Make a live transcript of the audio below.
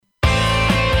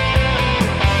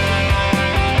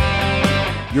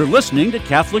You're listening to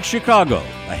Catholic Chicago.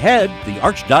 Ahead, the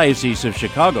Archdiocese of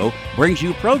Chicago brings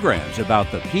you programs about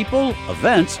the people,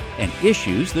 events, and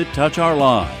issues that touch our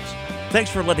lives. Thanks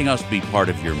for letting us be part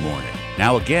of your morning.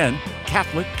 Now again,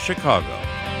 Catholic Chicago.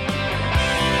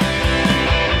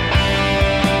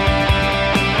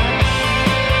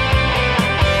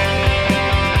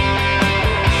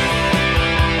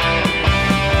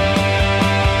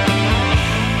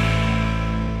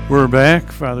 We're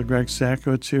back. Father Greg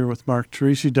Sakowicz here with Mark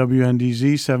Teresi,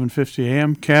 WNDZ, 750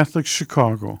 AM, Catholic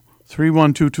Chicago,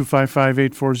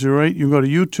 312-255-8408. You can go to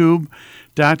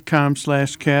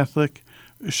youtube.com/Catholic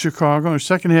Chicago. The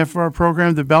second half of our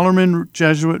program, the Bellarmine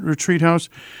Jesuit Retreat House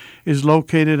is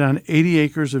located on 80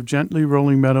 acres of gently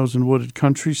rolling meadows and wooded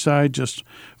countryside, just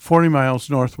 40 miles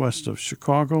northwest of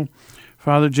Chicago.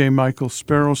 Father J. Michael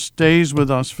Sparrow stays with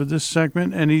us for this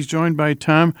segment, and he's joined by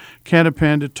Tom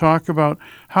Catapan to talk about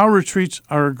how retreats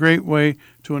are a great way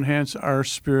to enhance our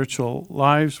spiritual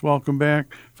lives. Welcome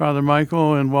back, Father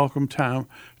Michael, and welcome, Tom,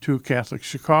 to Catholic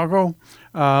Chicago.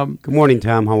 Good morning,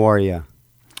 Tom. How are you?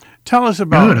 Tell us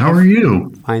about... Good. How are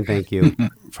you? Fine, thank you.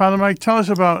 Father Mike, tell us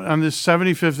about, on this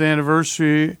 75th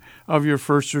anniversary of your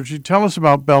first retreat, tell us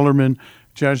about Bellarmine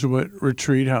Jesuit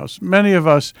Retreat House. Many of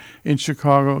us in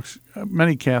Chicago,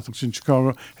 many Catholics in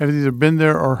Chicago, have either been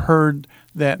there or heard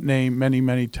that name many,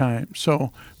 many times.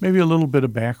 So maybe a little bit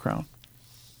of background.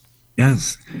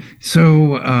 Yes.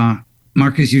 So,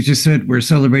 Mark, as you just said, we're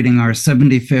celebrating our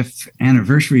 75th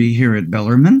anniversary here at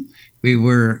Bellarmine. We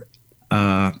were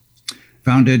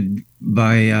founded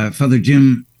by Father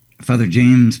James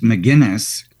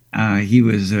McGinnis. He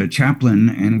was a chaplain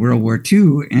in World War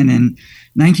II, and in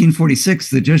 1946,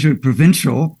 the Jesuit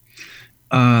Provincial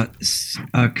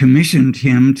commissioned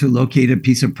him to locate a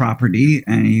piece of property,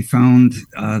 and he found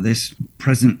this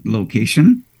present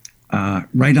location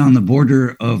right on the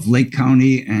border of Lake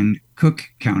County and Cook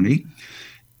County.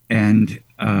 And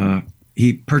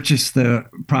he purchased the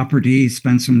property,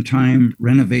 spent some time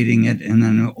renovating it, and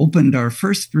then opened our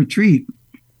first retreat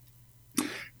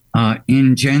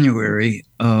in January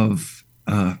of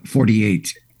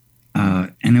 48.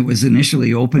 And it was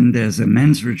initially opened as a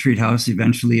men's retreat house.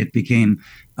 Eventually, it became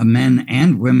a men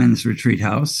and women's retreat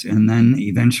house. And then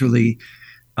eventually,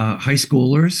 high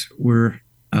schoolers were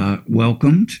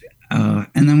welcomed.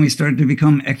 And then we started to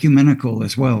become ecumenical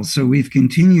as well. So we've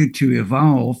continued to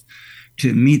evolve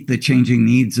to meet the changing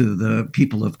needs of the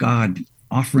people of God,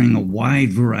 offering a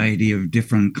wide variety of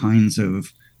different kinds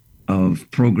of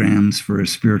programs for a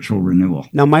spiritual renewal.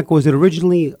 Now, Michael, was it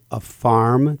originally a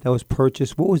farm that was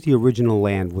purchased? What was the original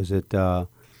land? Was it? Yeah,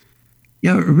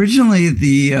 originally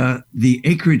the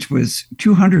acreage was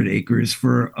 200 acres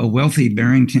for a wealthy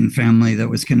Barrington family that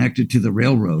was connected to the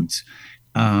railroads.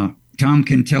 Tom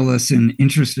can tell us an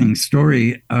interesting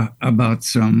story about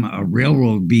some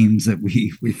railroad beams that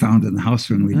we found in the house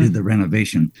when we did the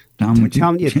renovation. Tom, would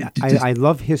you? I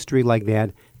love history like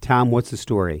that. Tom, what's the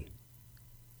story?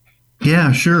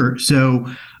 Yeah, sure. So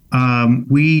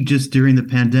we just during the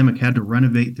pandemic had to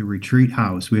renovate the retreat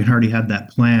house. We had already had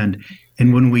that planned.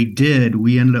 And when we did,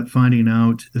 we ended up finding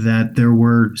out that there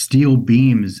were steel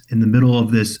beams in the middle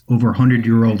of this over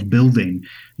 100-year-old building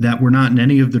that were not in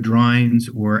any of the drawings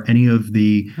or any of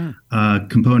the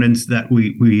components that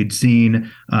we had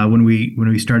seen when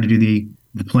we started to do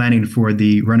the planning for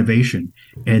the renovation.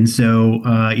 And so,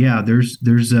 there's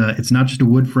it's not just a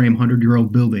wood frame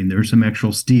 100-year-old building. There's some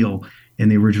actual steel in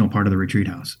the original part of the retreat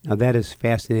house. Now, that is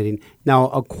fascinating. Now,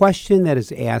 a question that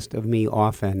is asked of me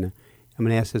often, I'm going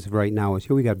to ask this right now, is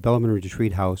here we got Bellarmine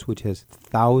Retreat House, which has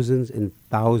thousands and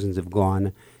thousands have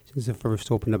gone since it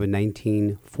first opened up in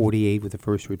 1948 with the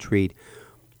first retreat.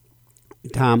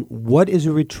 Tom, what is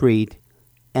a retreat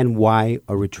and why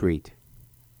a retreat?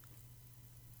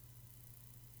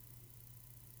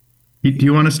 Do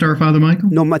you want to start, Father Michael?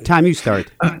 No, Tom, you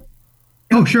start.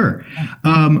 Oh, sure.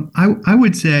 I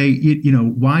would say,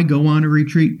 why go on a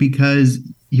retreat? Because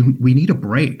we need a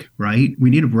break, right?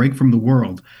 We need a break from the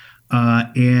world.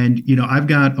 And I've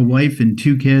got a wife and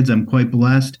 2 kids. I'm quite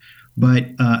blessed. But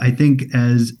I think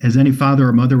as any father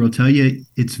or mother will tell you,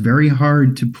 it's very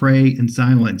hard to pray in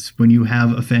silence when you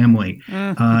have a family.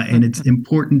 And it's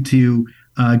important to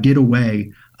get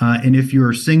away. And if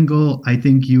you're single, I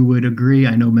think you would agree.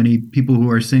 I know many people who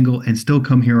are single and still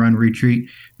come here on retreat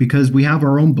because we have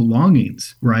our own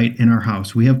belongings, right, in our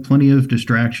house. We have plenty of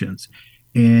distractions.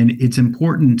 And it's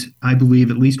important, I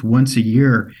believe, at least once a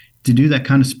year to do that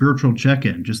kind of spiritual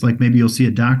check-in, just like maybe you'll see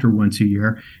a doctor once a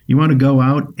year. You want to go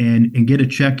out and get a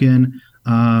check-in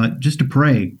just to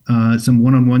pray, some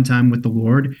one-on-one time with the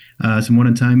Lord, some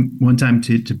one time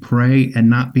to pray and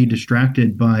not be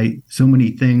distracted by so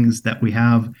many things that we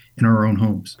have in our own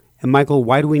homes. And Michael,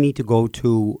 why do we need to go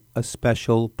to a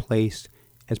special place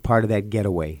as part of that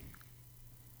getaway?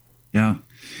 Yeah.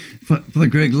 Father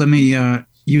Greg, let me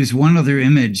use one other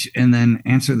image and then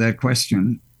answer that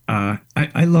question.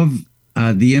 I love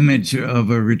the image of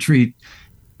a retreat,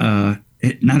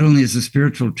 not only as a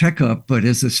spiritual checkup, but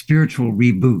as a spiritual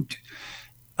reboot.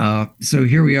 So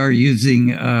here we are using,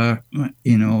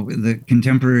 the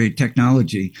contemporary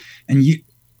technology. And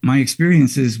my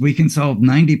experience is we can solve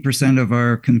 90% of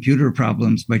our computer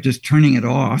problems by just turning it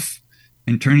off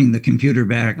and turning the computer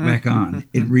back on.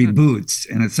 It reboots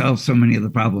and it solves so many of the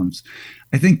problems.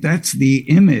 I think that's the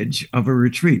image of a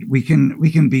retreat. We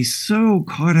can be so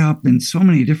caught up in so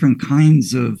many different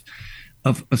kinds of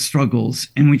struggles,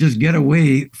 and we just get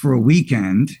away for a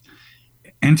weekend,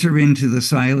 enter into the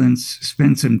silence,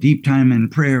 spend some deep time in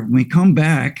prayer. We come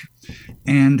back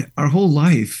and our whole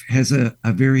life has a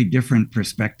very different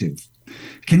perspective.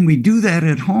 Can we do that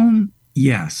at home?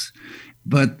 Yes.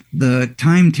 But the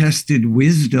time-tested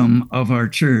wisdom of our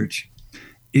church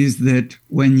is that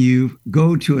when you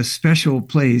go to a special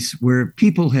place where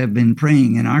people have been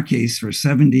praying, in our case for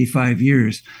 75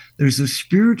 years, there's a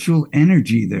spiritual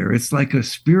energy there. It's like a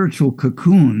spiritual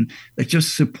cocoon that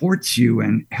just supports you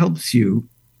and helps you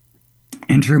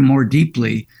enter more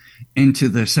deeply into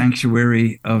the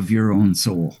sanctuary of your own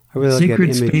soul. I really like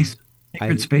that image.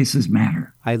 Sacred spaces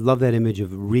matter. I love that image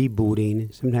of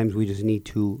rebooting. Sometimes we just need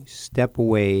to step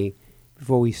away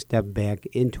before we step back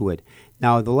into it.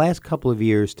 Now, the last couple of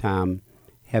years, Tom,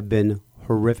 have been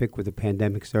horrific with the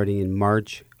pandemic starting in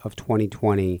March of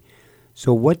 2020.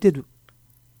 So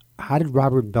how did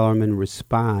Robert Bellarmine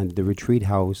respond, the Retreat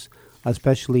House,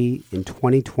 especially in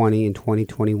 2020 and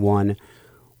 2021?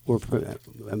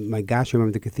 My gosh, I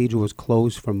remember the cathedral was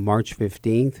closed from March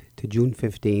 15th to June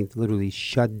 15th, literally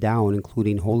shut down,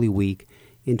 including Holy Week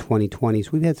in 2020.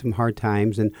 So we've had some hard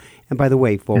times. And by the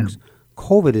way, folks,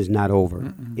 COVID is not over.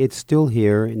 Mm-mm. It's still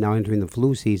here, now entering the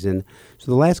flu season. So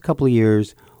the last couple of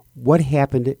years, what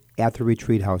happened at the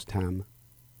Retreat House, Tom?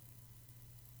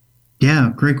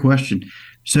 Yeah, great question.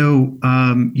 So,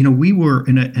 we were,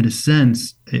 in a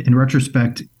sense, in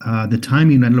retrospect, the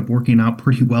timing ended up working out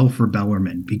pretty well for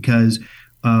Bellarmine because,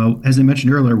 as I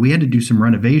mentioned earlier, we had to do some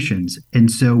renovations. And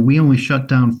so we only shut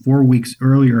down 4 weeks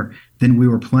earlier than we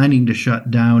were planning to shut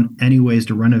down anyways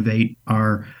to renovate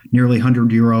our nearly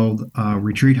 100-year-old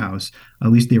retreat house,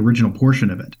 at least the original portion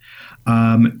of it.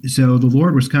 So the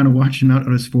Lord was kind of watching out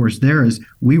us for us there, as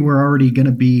we were already going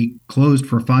to be closed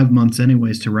for 5 months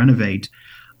anyways to renovate.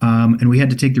 And we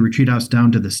had to take the retreat house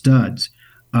down to the studs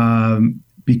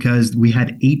because we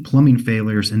had 8 plumbing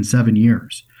failures in 7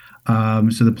 years.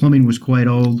 So the plumbing was quite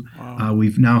old. Wow.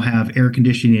 We've now have air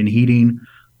conditioning and heating.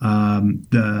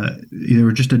 There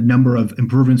were just a number of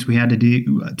improvements we had to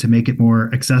do to make it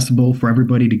more accessible for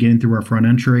everybody to get in through our front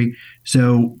entry.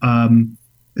 So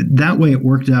that way it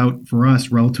worked out for us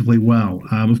relatively well.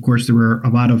 Of course, there were a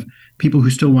lot of people who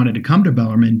still wanted to come to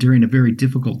Bellarmine during a very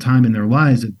difficult time in their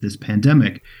lives of this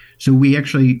pandemic. So we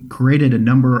actually created a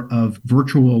number of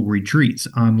virtual retreats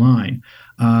online.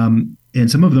 And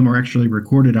some of them are actually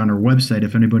recorded on our website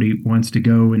if anybody wants to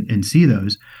go and see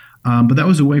those. But that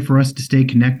was a way for us to stay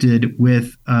connected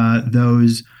with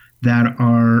those that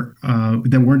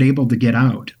weren't able to get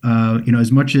out.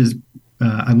 As much as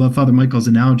I love Father Michael's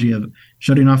analogy of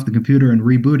shutting off the computer and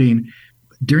rebooting,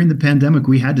 during the pandemic,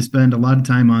 we had to spend a lot of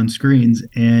time on screens,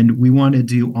 and we wanted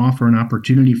to offer an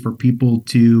opportunity for people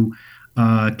to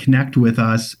connect with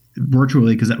us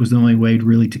virtually because that was the only way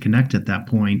really to connect at that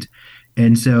point.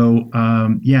 And so,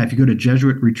 if you go to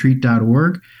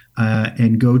jesuitretreat.org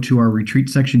and go to our retreat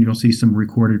section, you'll see some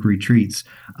recorded retreats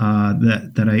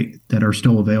that are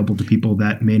still available to people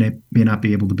that may not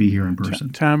be able to be here in person.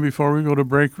 Tom, before we go to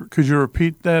break, could you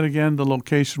repeat that again, the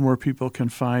location where people can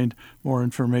find more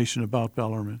information about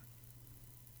Bellarmine?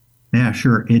 Yeah,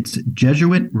 sure. It's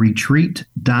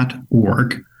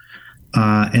jesuitretreat.org.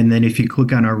 And then if you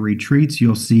click on our retreats,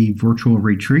 you'll see virtual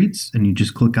retreats, and you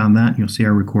just click on that and you'll see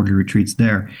our recorded retreats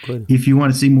there. Good. If you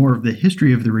want to see more of the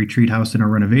history of the retreat house and our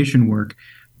renovation work,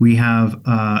 we have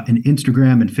an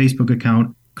Instagram and Facebook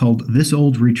account called This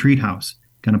Old Retreat House,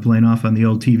 kind of playing off on the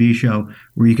old TV show,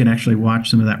 where you can actually watch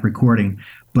some of that recording.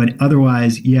 But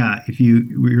otherwise, if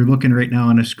you're looking right now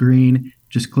on a screen,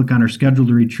 just click on our scheduled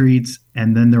retreats,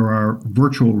 and then there are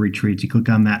virtual retreats. You click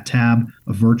on that tab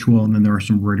of virtual, and then there are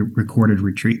some recorded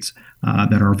retreats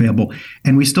that are available.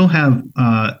 And we still have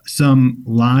some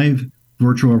live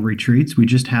virtual retreats. We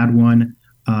just had one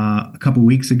a couple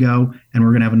weeks ago, and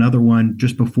we're going to have another one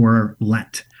just before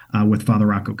Lent with Father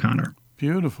Rock O'Connor.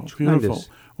 Beautiful, Tremendous. beautiful.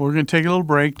 We're going to take a little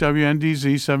break.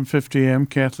 WNDZ, 750 AM,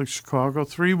 Catholic Chicago,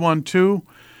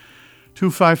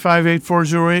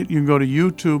 312-255-8408. You can go to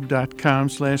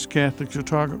youtube.com/Catholic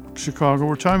Chicago.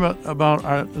 We're talking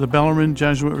about the Bellarmine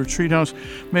Jesuit Retreat House.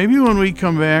 Maybe when we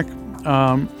come back,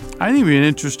 I think it'd be an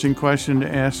interesting question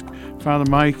to ask Father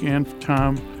Mike and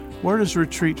Tom. Where does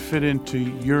retreat fit into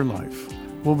your life?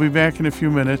 We'll be back in a few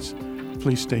minutes.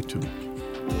 Please stay tuned.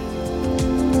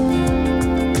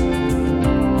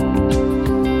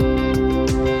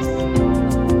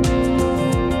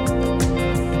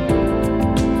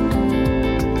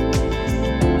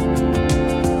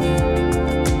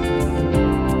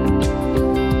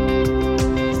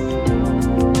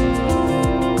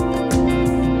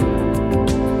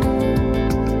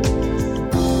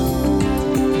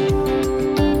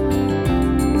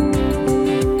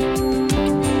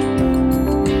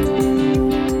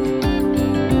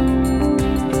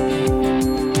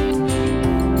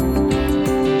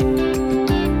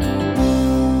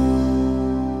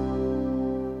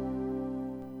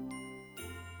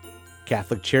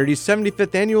 Catholic Charities'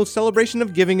 75th Annual Celebration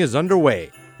of Giving is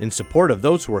underway in support of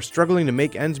those who are struggling to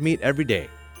make ends meet every day.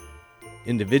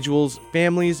 Individuals,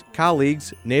 families,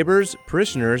 colleagues, neighbors,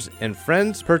 parishioners, and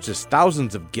friends purchase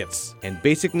thousands of gifts and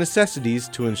basic necessities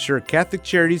to ensure Catholic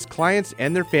Charities' clients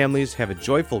and their families have a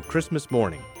joyful Christmas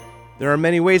morning. There are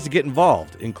many ways to get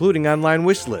involved, including online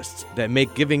wish lists that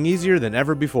make giving easier than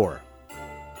ever before.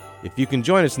 If you can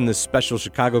join us in this special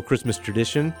Chicago Christmas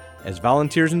tradition as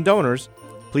volunteers and donors,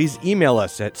 please email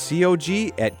us at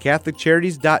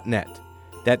cog@catholiccharities.net.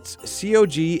 That's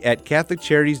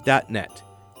cog@catholiccharities.net.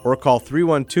 Or call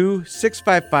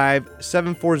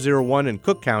 312-655-7401 in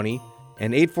Cook County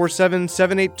and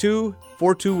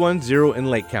 847-782-4210 in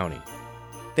Lake County.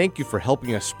 Thank you for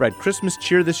helping us spread Christmas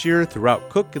cheer this year throughout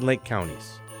Cook and Lake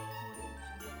counties.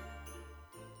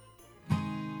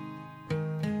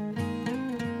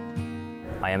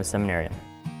 I am a seminarian.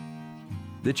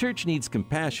 The Church needs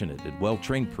compassionate and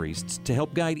well-trained priests to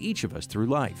help guide each of us through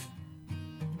life.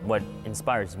 What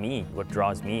inspires me, what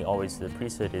draws me always to the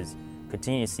priesthood is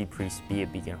continue to see priests be a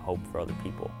beacon of hope for other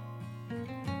people.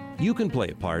 You can play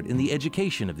a part in the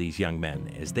education of these young men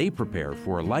as they prepare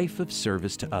for a life of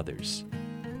service to others.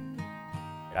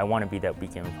 I want to be that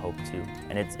beacon of hope too,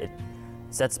 and it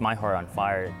sets my heart on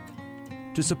fire.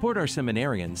 To support our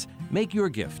seminarians, make your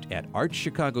gift at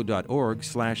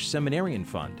archchicago.org/seminarian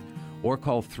fund or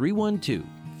call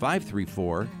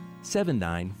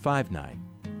 312-534-7959.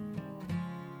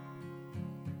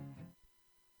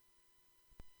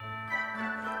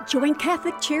 Join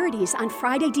Catholic Charities on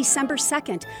Friday, December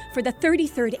 2nd for the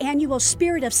 33rd Annual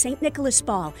Spirit of St. Nicholas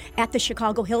Ball at the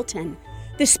Chicago Hilton.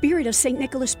 The Spirit of St.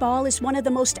 Nicholas Ball is one of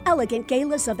the most elegant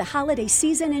galas of the holiday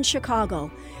season in Chicago,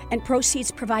 and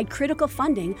proceeds provide critical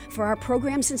funding for our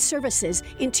programs and services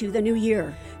into the new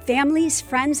year. Families,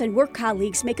 friends, and work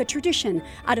colleagues make a tradition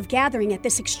out of gathering at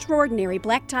this extraordinary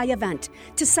black tie event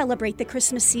to celebrate the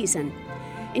Christmas season.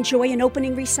 Enjoy an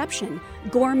opening reception,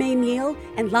 gourmet meal,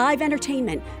 and live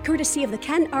entertainment courtesy of the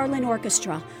Ken Arlen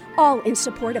Orchestra, all in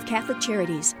support of Catholic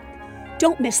Charities.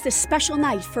 Don't miss this special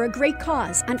night for a great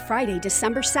cause on Friday,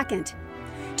 December 2nd.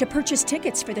 To purchase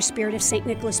tickets for the Spirit of St.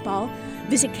 Nicholas Ball,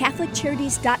 visit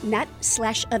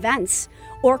catholiccharities.net/events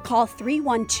or call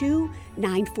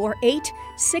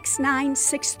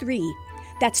 312-948-6963.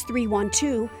 That's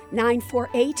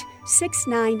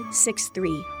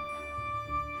 312-948-6963.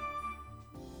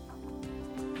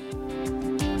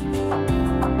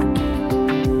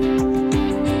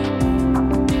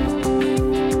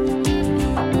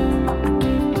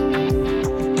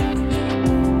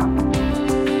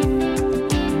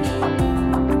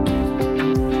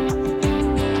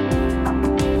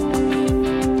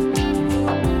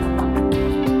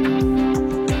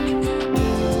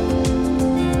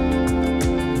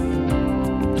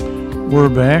 We're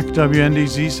back.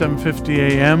 WNDZ 750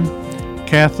 AM,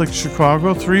 Catholic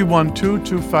Chicago,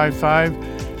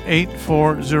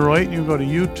 312-255-8408. You can go to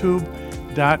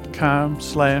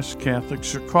youtube.com/Catholic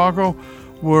Chicago.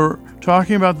 We're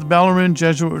talking about the Bellarmine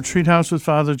Jesuit Retreat House with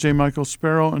Father J. Michael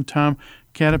Sparrow and Tom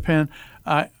Catapan.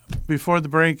 Before the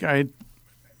break,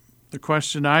 the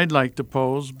question I'd like to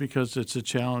pose, because it's a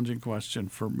challenging question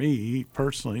for me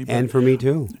personally, and for me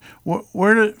too.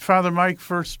 Where did Father Mike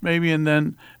first, maybe, and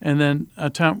then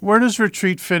Tom? Where does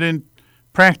retreat fit in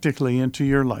practically into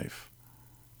your life?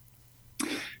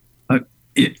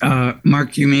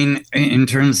 Mark, you mean in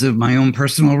terms of my own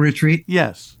personal retreat?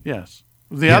 Yes.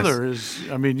 The other is,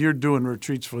 I mean, you're doing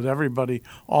retreats with everybody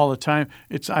all the time.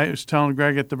 I was telling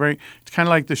Greg at the break, it's kind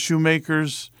of like the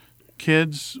shoemakers'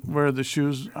 kids where the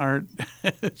shoes aren't,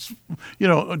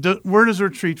 where does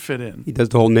retreat fit in? He does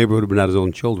the whole neighborhood, but not his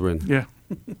own children. Yeah.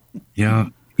 Yeah.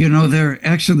 They're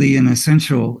actually an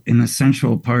essential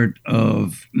part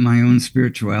of my own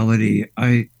spirituality.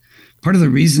 Part of the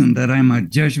reason that I'm a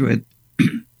Jesuit,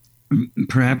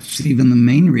 perhaps even the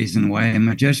main reason why I'm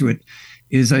a Jesuit,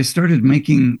 is I started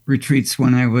making retreats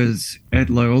when I was at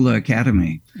Loyola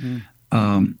Academy.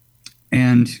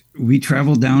 And we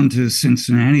traveled down to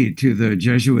Cincinnati to the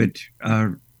Jesuit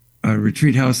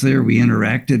retreat house there. We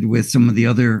interacted with some of the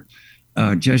other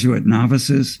Jesuit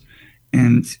novices,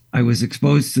 and I was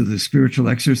exposed to the spiritual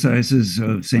exercises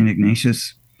of St.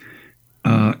 Ignatius.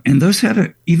 And those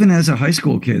even as a high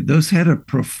school kid, those had a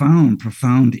profound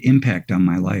impact on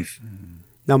my life.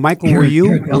 Now, Michael, were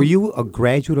you a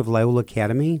graduate of Loyola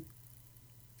Academy?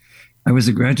 I was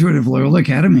a graduate of Loyola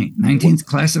Academy, 19th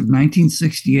class of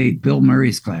 1968, Bill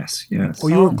Murray's class, yes. Oh,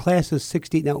 you were class of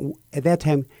 60. Now, at that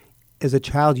time, as a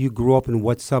child, you grew up in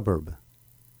what suburb?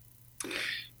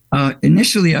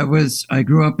 Initially, I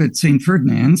grew up at St.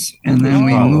 Ferdinand's, and then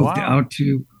we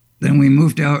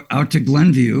moved out to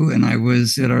Glenview, and I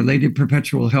was at Our Lady of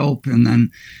Perpetual Help, and then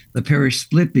the parish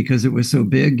split because it was so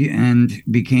big, and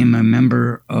became a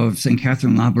member of St.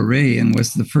 Catherine Labouré, and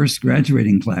was the first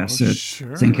graduating class at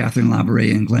St. Catherine Labouré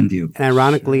in Glenview. And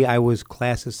ironically, I was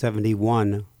class of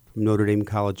 71 from Notre Dame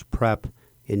College Prep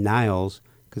in Niles,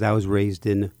 because I was raised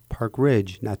in Park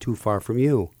Ridge, not too far from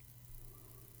you.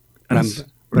 But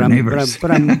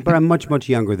I'm much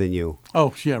younger than you.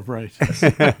 Oh, yeah, right.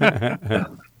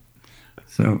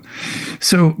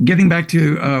 So getting back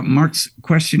to Mark's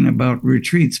question about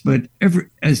retreats, but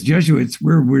as Jesuits,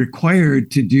 we're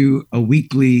required to do a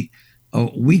week-long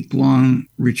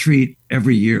retreat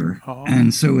every year. Oh.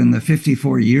 And so in the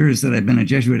 54 years that I've been a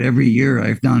Jesuit, every year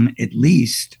I've done at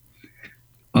least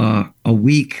a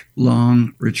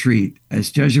week-long retreat.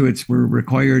 As Jesuits, we're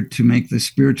required to make the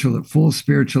full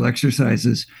spiritual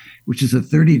exercises, which is a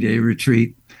 30-day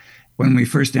retreat, when we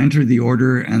first entered the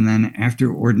order, and then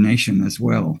after ordination as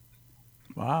well.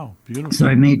 Wow, beautiful. So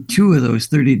I made 2 of those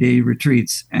 30-day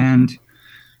retreats, and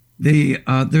they're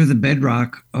the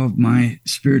bedrock of my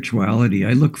spirituality.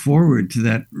 I look forward to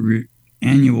that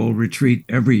annual retreat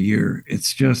every year.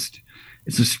 It's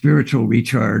a spiritual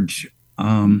recharge,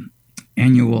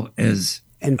 annual as.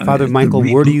 And Father Michael,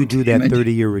 where do you do that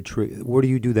 30-year retreat? Where do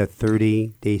you do that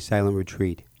 30-day silent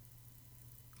retreat?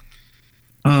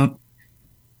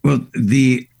 Well,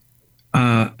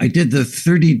 I did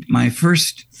my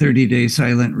first 30-day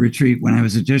silent retreat when I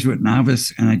was a Jesuit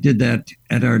novice, and I did that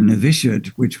at our novitiate,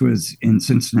 which was in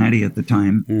Cincinnati at the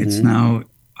time. Mm-hmm. It's now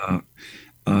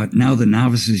the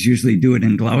novices usually do it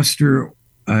in Gloucester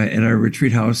at our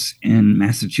retreat house in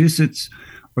Massachusetts,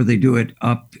 or they do it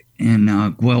up in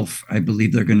Guelph. I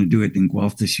believe they're going to do it in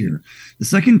Guelph this year. The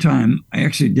second time, I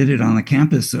actually did it on the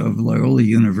campus of Loyola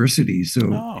University.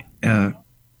 So.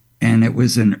 And it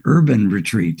was an urban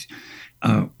retreat,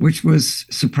 which was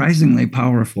surprisingly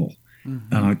powerful,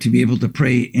 to be able to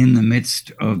pray in the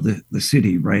midst of the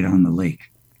city right on the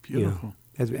lake. Beautiful.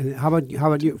 Yeah. And how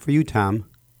about you? For you, Tom?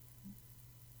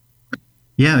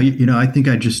 Yeah, I think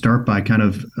I'd just start by kind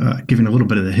of giving a little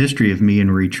bit of the history of me in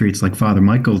retreats like Father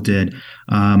Michael did.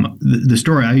 The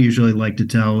story I usually like to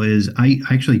tell is I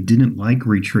actually didn't like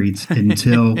retreats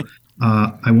until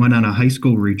I went on a high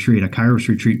school retreat, a Kairos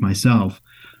retreat myself.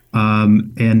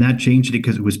 And that changed it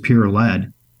because it was peer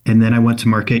led. And then I went to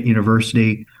Marquette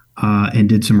University and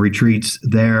did some retreats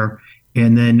there.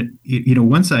 And then,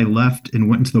 once I left and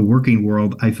went into the working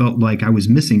world, I felt like I was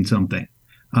missing something.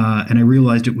 And I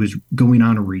realized it was going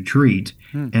on a retreat.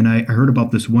 And I heard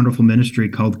about this wonderful ministry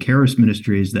called Charis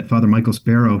Ministries that Father Michael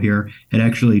Sparrow here had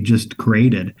actually just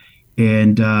created.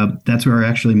 And that's where I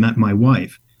actually met my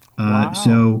wife. Wow.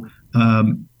 So,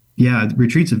 yeah,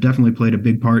 retreats have definitely played a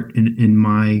big part in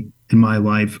my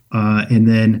life. And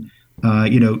then,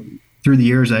 through the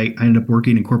years, I ended up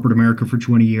working in corporate America for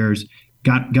 20 years,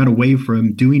 got away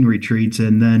from doing retreats,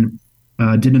 and then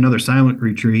did another silent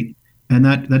retreat. And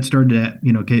that started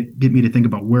to, get me to think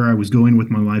about where I was going with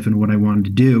my life and what I wanted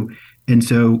to do. And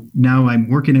so now I'm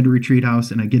working at a retreat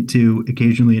house, and I get to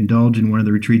occasionally indulge in one of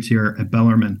the retreats here at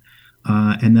Bellarmine.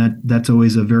 And that's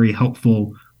always a very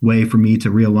helpful way for me to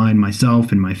realign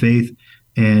myself and my faith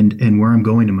and where I'm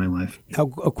going in my life.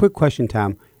 Now, a quick question,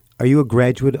 Tom. Are you a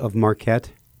graduate of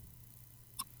Marquette?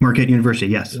 Marquette University,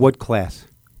 yes. What class?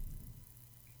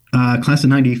 Class of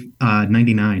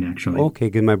 99, actually. Okay,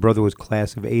 good. My brother was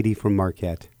class of 80 from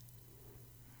Marquette.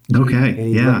 Okay.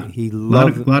 And he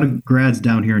loved a lot of grads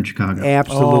down here in Chicago.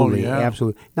 Absolutely, Oh, yeah.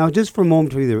 absolutely. Now, just for a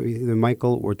moment, for either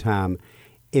Michael or Tom,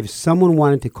 if someone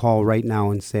wanted to call right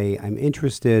now and say, I'm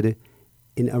interested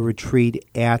in a retreat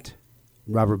at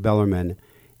Robert Bellarmine,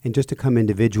 and just to come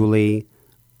individually,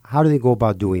 how do they go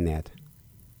about doing that?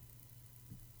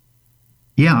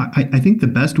 Yeah, I think the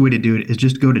best way to do it is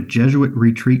just go to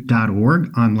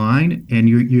jesuitretreat.org online, and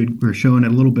you were showing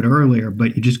it a little bit earlier,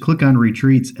 but you just click on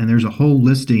retreats, and there's a whole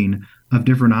listing of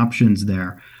different options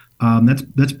there.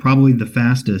 That's probably the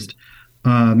fastest.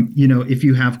 If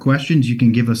you have questions, you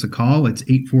can give us a call. It's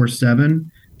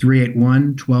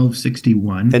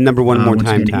 847-381-1261. And number one more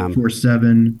time, again, Tom.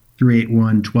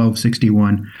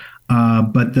 847-381-1261.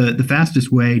 But the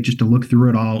fastest way just to look through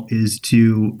it all is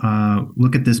to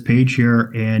look at this page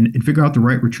here and figure out the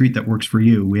right retreat that works for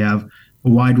you. We have a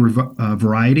wide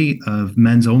variety of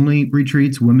men's only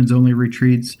retreats, women's only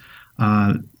retreats,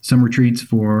 some retreats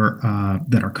for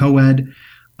that are co-ed.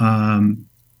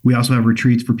 We also have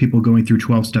retreats for people going through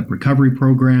 12-step recovery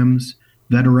programs,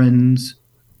 veterans,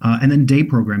 and then day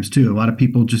programs too. A lot of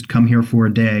people just come here for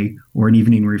a day or an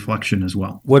evening reflection as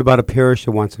well. What about a parish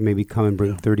that wants to maybe come and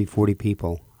bring 30, 40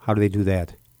 people? How do they do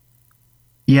that?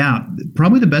 Yeah,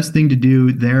 probably the best thing to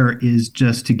do there is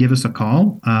just to give us a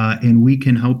call, and we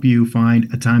can help you find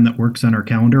a time that works on our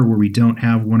calendar where we don't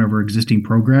have one of our existing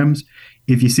programs.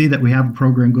 If you see that we have a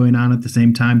program going on at the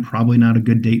same time, probably not a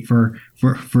good date for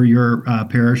your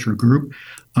parish or group.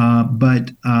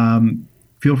 But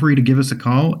feel free to give us a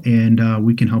call, and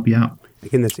we can help you out.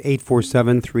 Again, that's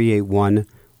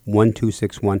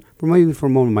 847-381-1261. Maybe for a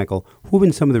moment, Michael, who have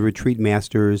been some of the retreat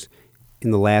masters in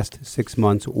the last 6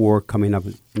 months or coming up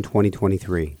in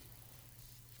 2023?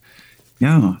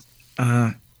 Yeah.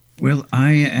 Well,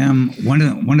 I am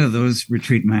one of those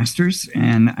retreat masters,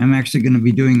 and I'm actually going to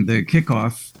be doing the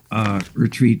kickoff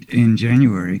retreat in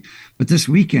January. But this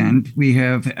weekend, we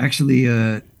have actually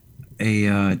a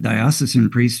diocesan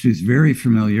priest who's very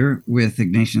familiar with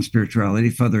Ignatian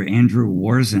spirituality, Father Andrew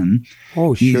Warzen.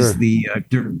 Oh, sure. He's the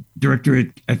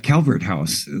director at Calvert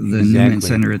House, the Newman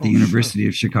Center at the University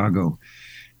of Chicago.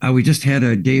 We just had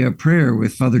a day of prayer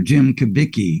with Father Jim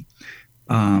Kubicki.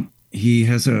 He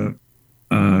has a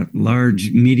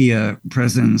large media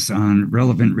presence on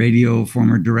Relevant Radio,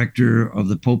 former director of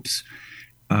the Pope's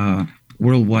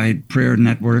Worldwide Prayer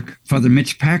Network. Father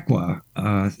Mitch Pacwa,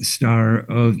 star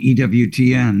of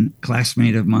EWTN,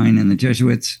 classmate of mine in the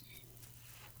Jesuits.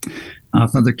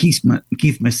 Father Keith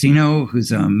Messino,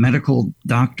 who's a medical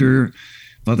doctor.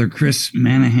 Father Chris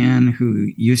Manahan,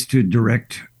 who used to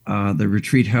direct the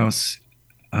retreat house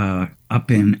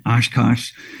up in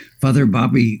Oshkosh. Father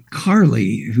Bobby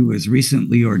Carley, who was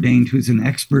recently ordained, who's an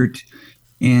expert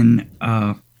in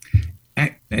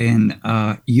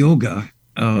yoga,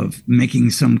 of making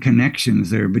some connections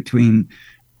there between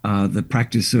the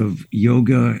practice of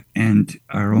yoga and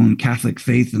our own Catholic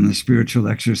faith and the spiritual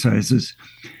exercises.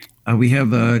 We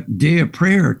have a day of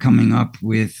prayer coming up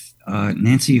with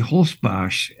Nancy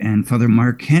Holzbosch and Father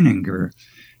Mark Henninger,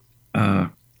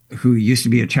 who used to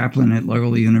be a chaplain at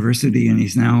Loyola University, and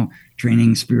he's now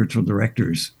training spiritual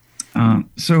directors.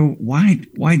 So wide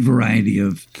variety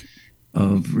of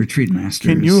retreat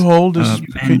masters. Can you hold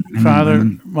Father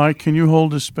Mike? Can you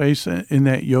hold a space in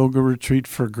that yoga retreat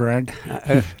for Greg?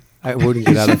 I wouldn't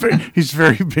get out of it. He's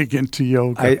very big into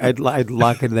yoga. I'd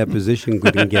lock into that position,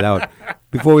 couldn't get out.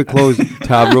 Before we close,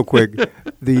 Tom, real quick,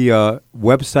 the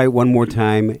website one more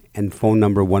time and phone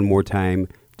number one more time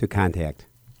to contact.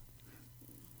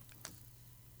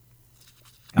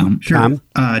 Sure. Tom?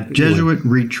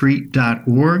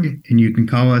 JesuitRetreat.org, and you can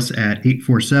call us at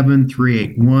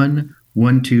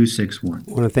 847-381-1261.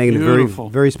 I want to thank in a very,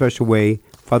 very special way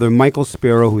Father Michael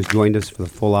Sparrow, who's joined us for the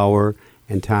full hour,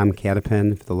 and Tom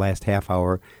Catapin for the last half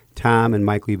hour. Tom and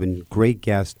Michael, you've been great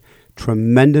guests.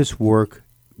 Tremendous work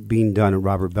being done at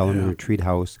Robert Bellarmine Retreat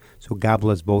House. So God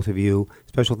bless both of you.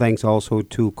 Special thanks also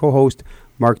to co-host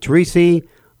Mark Teresi,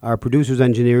 our producers,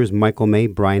 engineers, Michael May,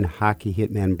 Brian Hockey,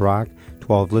 Hitman Brock.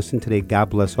 To all who've listened today,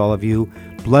 God bless all of you.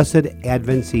 Blessed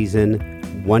Advent season,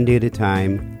 one day at a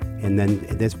time, and then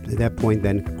at that point,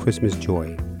 then Christmas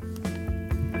joy.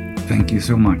 Thank you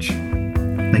so much.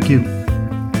 Thank you.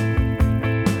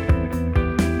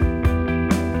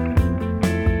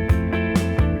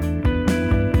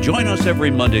 Join us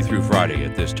every Monday through Friday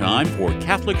at this time for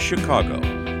Catholic Chicago.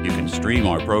 You can stream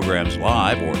our programs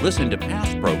live or listen to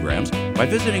past programs by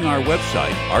visiting our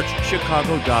website,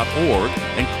 archchicago.org,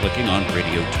 and clicking on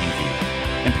Radio TV.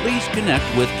 And please connect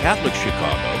with Catholic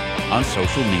Chicago on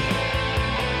social media.